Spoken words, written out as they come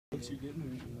What's you getting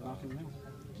and knocking them out?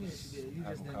 Just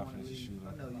having confidence to shoot.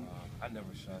 I never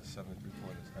shot 7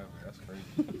 3-pointers ever. That's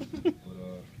crazy.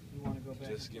 But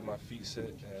just get my feet set.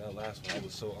 And that last one, I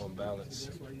was so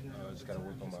unbalanced. Just got to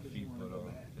work on my feet. But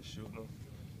just shooting them,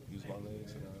 use my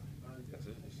legs, and that's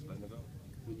it. Just letting it go.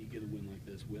 When you get a win like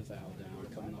this with Al down,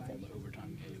 coming off all the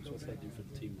overtime games, what's that do for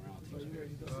the team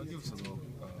morale? Give us a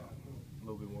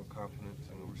little bit more confidence.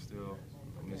 I mean, we're still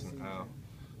missing Al.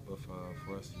 But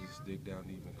for us to just dig down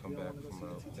deep and come back from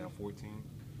down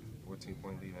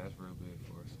 14-point lead, that's real big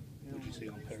for us. What did you see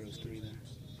on Perro's 3 there?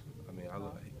 I mean,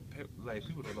 like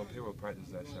people don't know Perro practice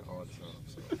that shot all the time.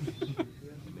 So,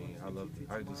 I mean,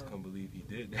 I just couldn't believe he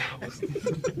did that.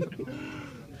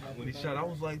 When he shot, I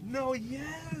was like, no, yes,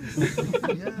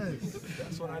 yes.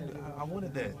 That's what I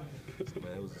wanted that. So,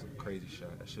 man, it was a crazy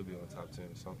shot. That should be on the top 10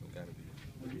 or something. Got to be.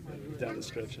 Down the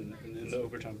stretch and in the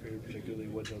overtime period, particularly,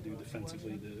 what y'all do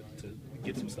defensively to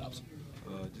get some stops?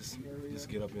 Just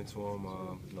get up into him.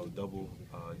 Double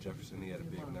Jefferson. He had a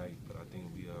big night, but I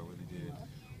think we really did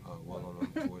well on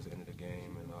him towards the end of the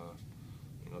game,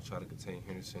 and try to contain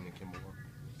Henderson and Kimball.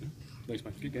 Thanks,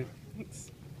 Mike. Good game.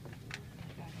 Thanks.